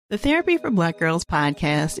The Therapy for Black Girls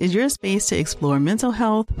podcast is your space to explore mental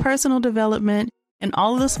health, personal development, and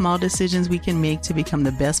all of the small decisions we can make to become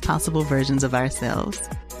the best possible versions of ourselves.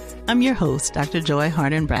 I'm your host, Dr. Joy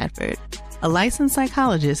Harden Bradford, a licensed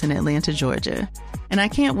psychologist in Atlanta, Georgia, and I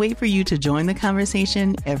can't wait for you to join the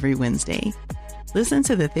conversation every Wednesday. Listen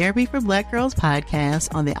to the Therapy for Black Girls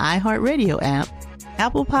podcast on the iHeartRadio app,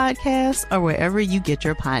 Apple Podcasts, or wherever you get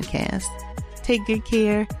your podcasts. Take good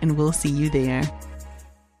care, and we'll see you there.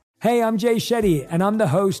 Hey, I'm Jay Shetty, and I'm the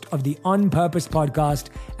host of the On Purpose podcast,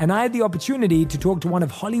 and I had the opportunity to talk to one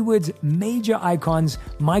of Hollywood's major icons,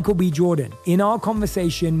 Michael B. Jordan. In our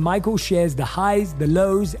conversation, Michael shares the highs, the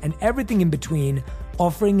lows, and everything in between,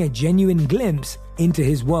 offering a genuine glimpse into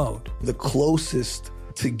his world. The closest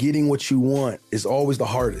to getting what you want is always the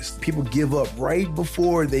hardest. People give up right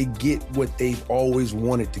before they get what they've always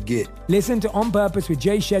wanted to get. Listen to On Purpose with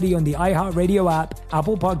Jay Shetty on the iHeartRadio app,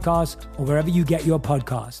 Apple Podcasts, or wherever you get your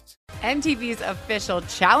podcasts. MTV's official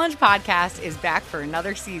Challenge podcast is back for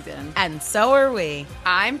another season. And so are we.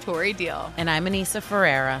 I'm Tori Deal. And I'm Anissa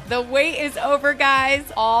Ferreira. The wait is over, guys.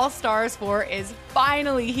 All Stars 4 is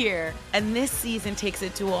finally here. And this season takes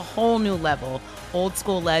it to a whole new level. Old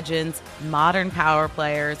school legends, modern power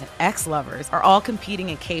players, and ex-lovers are all competing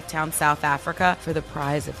in Cape Town, South Africa for the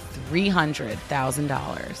prize of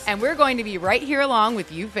 $300,000. And we're going to be right here along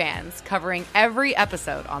with you fans, covering every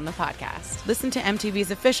episode on the podcast. Listen to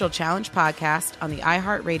MTV's official Challenge podcast on the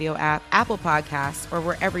iHeartRadio app, Apple Podcasts, or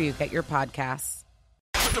wherever you get your podcasts.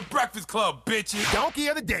 The Breakfast Club, bitches. Donkey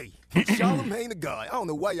of the day. Charlamagne the God. I don't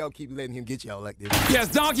know why y'all keep letting him get y'all like this. Yes,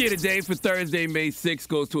 Donkey of the Day for Thursday, May 6th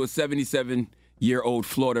goes to a 77-year-old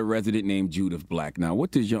Florida resident named Judith Black. Now,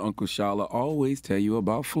 what does your Uncle Shala always tell you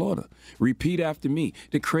about Florida? Repeat after me.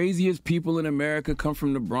 The craziest people in America come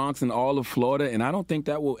from the Bronx and all of Florida, and I don't think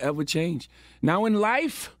that will ever change. Now, in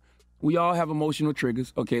life, we all have emotional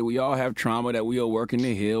triggers, okay? We all have trauma that we are working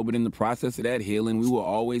to heal, but in the process of that healing, we will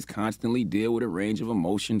always constantly deal with a range of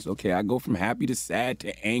emotions, okay? I go from happy to sad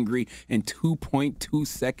to angry in 2.2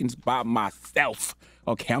 seconds by myself.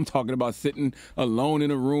 Okay, I'm talking about sitting alone in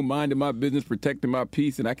a room, minding my business, protecting my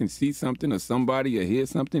peace, and I can see something or somebody or hear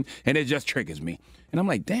something, and it just triggers me. And I'm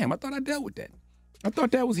like, damn, I thought I dealt with that. I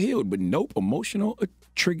thought that was healed, but nope, emotional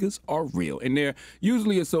triggers are real, and they're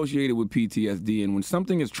usually associated with PTSD, and when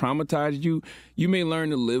something has traumatized you, you may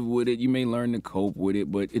learn to live with it, you may learn to cope with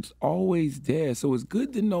it, but it's always there, so it's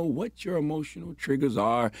good to know what your emotional triggers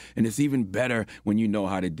are, and it's even better when you know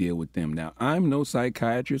how to deal with them. Now, I'm no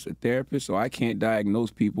psychiatrist or therapist, so I can't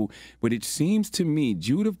diagnose people, but it seems to me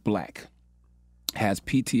Judith Black has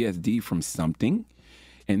PTSD from something,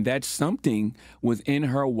 and that something was in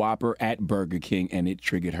her Whopper at Burger King, and it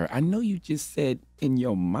triggered her. I know you just said in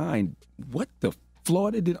your mind, what the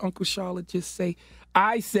Florida did Uncle Charlotte just say?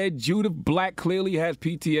 I said Judith Black clearly has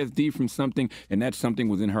PTSD from something, and that something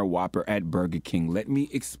was in her Whopper at Burger King. Let me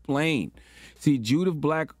explain. See, Judith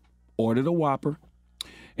Black ordered a Whopper,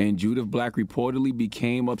 and Judith Black reportedly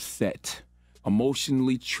became upset,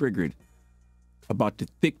 emotionally triggered about the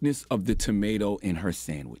thickness of the tomato in her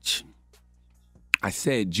sandwich. I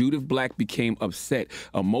said Judith Black became upset,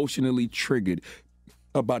 emotionally triggered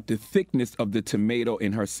about the thickness of the tomato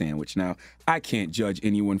in her sandwich. Now, I can't judge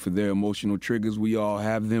anyone for their emotional triggers. We all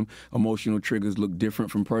have them. Emotional triggers look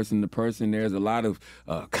different from person to person. There's a lot of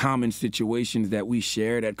common situations that we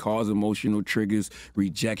share that cause emotional triggers: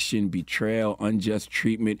 rejection, betrayal, unjust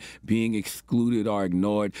treatment, being excluded or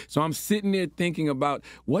ignored. So I'm sitting there thinking about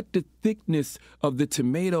what the thickness of the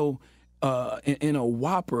tomato in a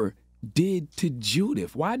Whopper did to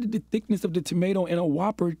Judith. Why did the thickness of the tomato in a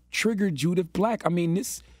Whopper trigger Judith Black? I mean,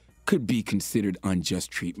 this could be considered unjust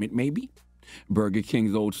treatment, maybe. Burger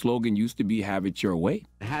King's old slogan used to be, have it your way.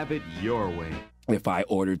 Have it your way. If I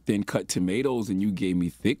ordered thin-cut tomatoes and you gave me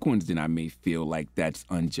thick ones, then I may feel like that's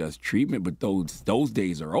unjust treatment, but those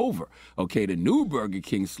days are over. Okay, the new Burger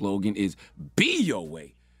King slogan is, be your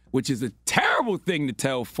way, which is a terrible thing to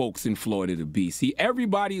tell folks in Florida to be. See,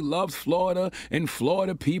 everybody loves Florida and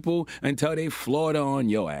Florida people until they Florida on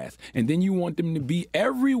your ass. And then you want them to be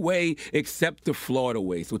every way except the Florida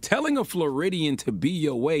way. So telling a Floridian to be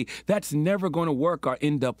your way, that's never going to work or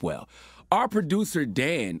end up well. Our producer,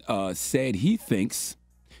 Dan, said he thinks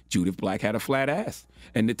Judith Black had a flat ass,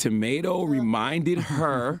 and the tomato reminded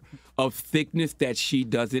her of thickness that she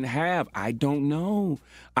doesn't have. I don't know.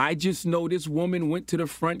 I just know this woman went to the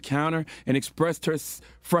front counter and expressed her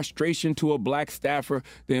frustration to a black staffer.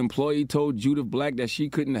 The employee told Judith Black that she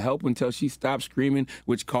couldn't help until she stopped screaming,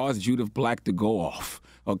 which caused Judith Black to go off.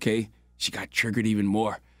 Okay? She got triggered even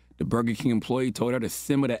more. The Burger King employee told her to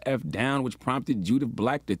simmer the F down, which prompted Judith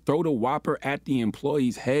Black to throw the Whopper at the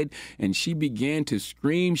employee's head, and she began to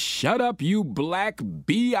scream, "Shut up, you black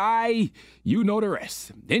B.I." You know the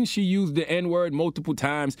rest. Then she used the N-word multiple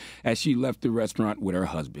times as she left the restaurant with her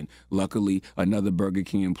husband. Luckily, another Burger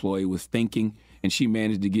King employee was thinking, and she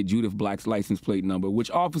managed to get Judith Black's license plate number, which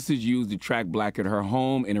officers used to track Black at her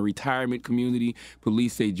home in a retirement community.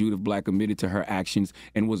 Police say Judith Black admitted to her actions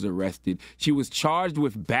and was arrested. She was charged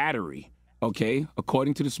with battery. Okay,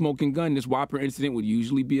 according to the Smoking Gun, this Whopper incident would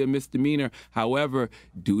usually be a misdemeanor. However,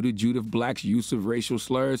 due to Judith Black's use of racial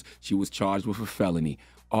slurs, she was charged with a felony.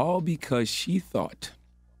 All because she thought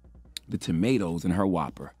the tomatoes in her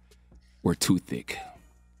Whopper were too thick.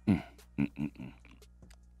 You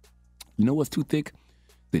know what's too thick?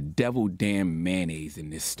 The devil damn mayonnaise in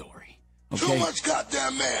this story. Okay? Too much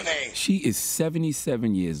goddamn mayonnaise. She is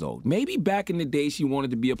 77 years old. Maybe back in the day she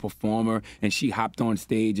wanted to be a performer and she hopped on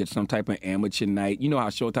stage at some type of amateur night. You know how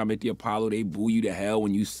Showtime at the Apollo, they boo you to hell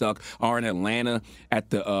when you suck. Or in Atlanta at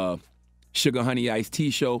the Sugar Honey Iced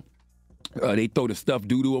Tea show. They throw the stuffed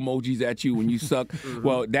doo-doo emojis at you when you suck.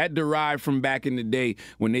 Well, that derived from back in the day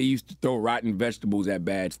when they used to throw rotten vegetables at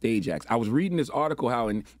bad stage acts. I was reading this article how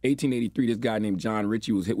in 1883 this guy named John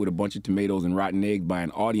Ritchie was hit with a bunch of tomatoes and rotten eggs by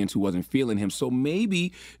an audience who wasn't feeling him. So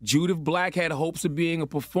maybe Judith Black had hopes of being a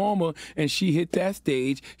performer and she hit that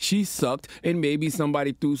stage, she sucked, and maybe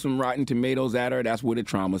somebody threw some rotten tomatoes at her. That's where the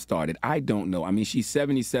trauma started. I don't know. I mean, she's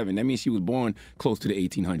 77. That means she was born close to the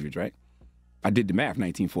 1800s, right? I did the math,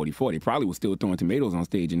 1944. They probably was still throwing tomatoes on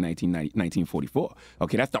stage in 1944.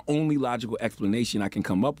 Okay, that's the only logical explanation I can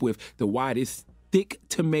come up with to why this thick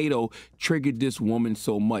tomato triggered this woman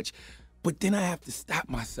so much. But then I have to stop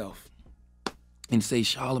myself and say,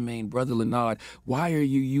 Charlamagne, Brother Leonard, why are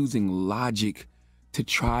you using logic to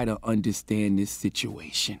try to understand this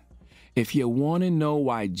situation? If you want to know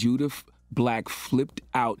why Judith Black flipped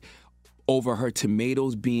out over her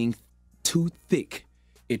tomatoes being too thick,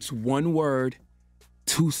 it's one word,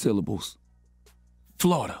 2 syllables.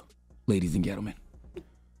 Florida, ladies and gentlemen.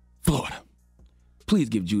 Florida. Please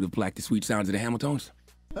give Judith Black the sweet sounds of the Hamiltons.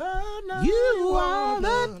 You are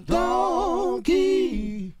the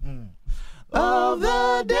donkey of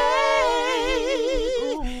the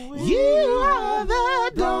day. You are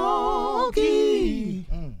the donkey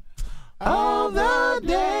of the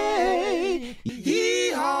day.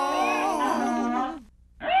 Yeehaw.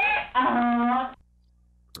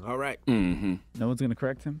 All right. No one's going to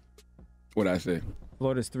correct him? What'd I say?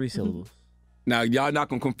 Florida's 3 syllables. Now, y'all not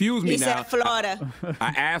going to confuse me He now. said Florida. I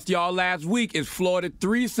asked y'all last week, is Florida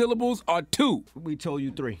 3 syllables or 2? We told you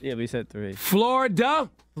 3. Yeah, we said 3. Florida.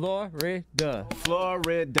 Florida.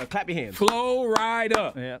 Florida. Clap your hands.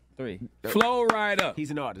 Florida. Yeah, 3. Florida. He's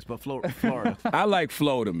an artist, but Florida. I like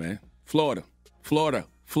Florida, man. Florida. Florida.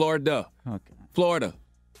 Florida. Okay. Florida.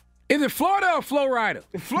 Is it Florida or Florida?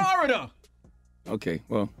 Florida. Okay,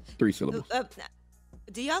 well, 3 syllables.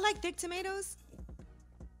 Do y'all like thick tomatoes?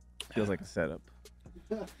 Feels like a setup.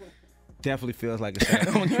 Definitely feels like a setup.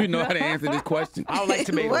 I don't even know how to answer this question. I don't like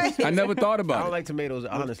tomatoes. What? I never thought about it. I don't like tomatoes,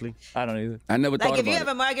 honestly. I don't either. I never thought Like if about you it. have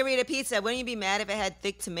a margarita pizza, wouldn't you be mad if it had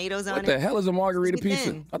thick tomatoes on What it? the hell is a margarita It's too pizza?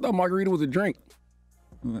 thin. I thought margarita was a drink.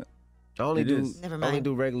 I only It do is. Never I only mind.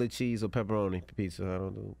 do regular cheese or pepperoni pizza. I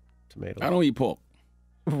don't do tomatoes. I don't eat pork.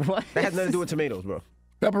 What? That has nothing to do with tomatoes, bro.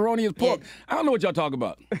 Pepperoni is pork. Yeah. I don't know what y'all talk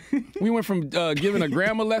about. We went from giving a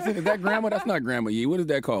grammar lesson. Is that grammar? That's not grammar, Yee. What is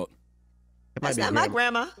that called? It might That's be a not my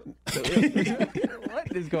grammar. grandma.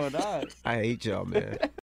 What is going on? I hate y'all, man.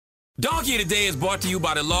 Donkey of the Day is brought to you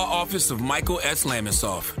by the law office of Michael S.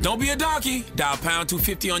 Lamonsoff. Don't be a donkey. Dial pound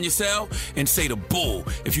 250 on your cell and say the bull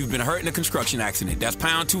if you've been hurt in a construction accident. That's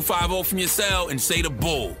pound 250 from your cell and say the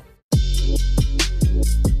bull.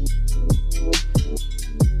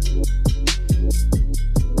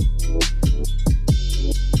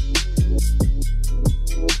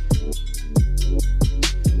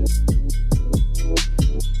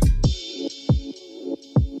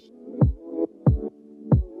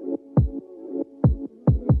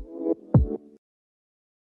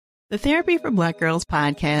 The Therapy for Black Girls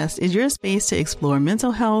podcast is your space to explore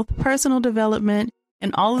mental health, personal development,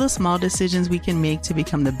 and all of the small decisions we can make to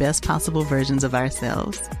become the best possible versions of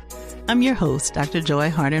ourselves. I'm your host, Dr. Joy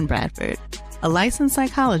Harden Bradford, a licensed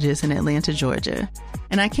psychologist in Atlanta, Georgia,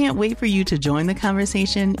 and I can't wait for you to join the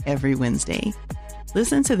conversation every Wednesday.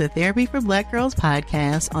 Listen to the Therapy for Black Girls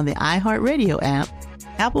podcast on the iHeartRadio app,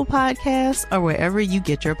 Apple Podcasts, or wherever you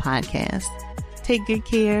get your podcasts. Take good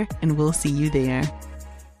care, and we'll see you there.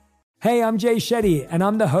 Hey, I'm Jay Shetty, and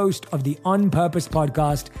I'm the host of the On Purpose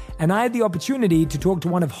podcast. And I had the opportunity to talk to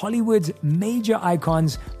one of Hollywood's major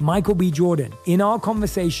icons, Michael B. Jordan. In our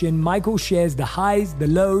conversation, Michael shares the highs, the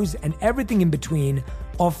lows, and everything in between,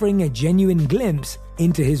 offering a genuine glimpse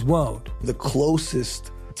into his world. The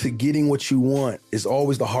closest to getting what you want is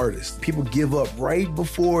always the hardest. People give up right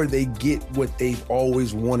before they get what they've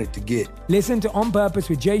always wanted to get. Listen to On Purpose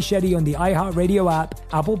with Jay Shetty on the iHeartRadio app,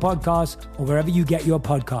 Apple Podcasts, or wherever you get your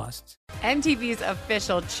podcasts. MTV's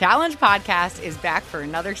official Challenge podcast is back for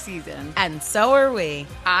another season. And so are we.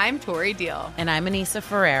 I'm Tori Deal. And I'm Anissa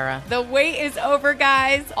Ferreira. The wait is over,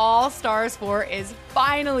 guys. All Stars 4 is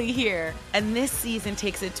finally here. And this season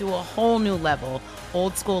takes it to a whole new level.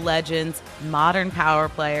 Old school legends, modern power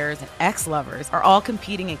players, and ex-lovers are all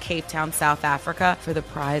competing in Cape Town, South Africa for the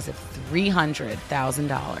prize of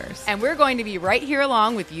 $300,000. And we're going to be right here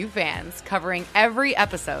along with you fans, covering every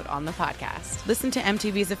episode on the podcast. Listen to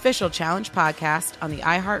MTV's official Challenge podcast on the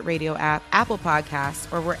iHeartRadio app, Apple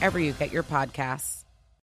Podcasts, or wherever you get your podcasts.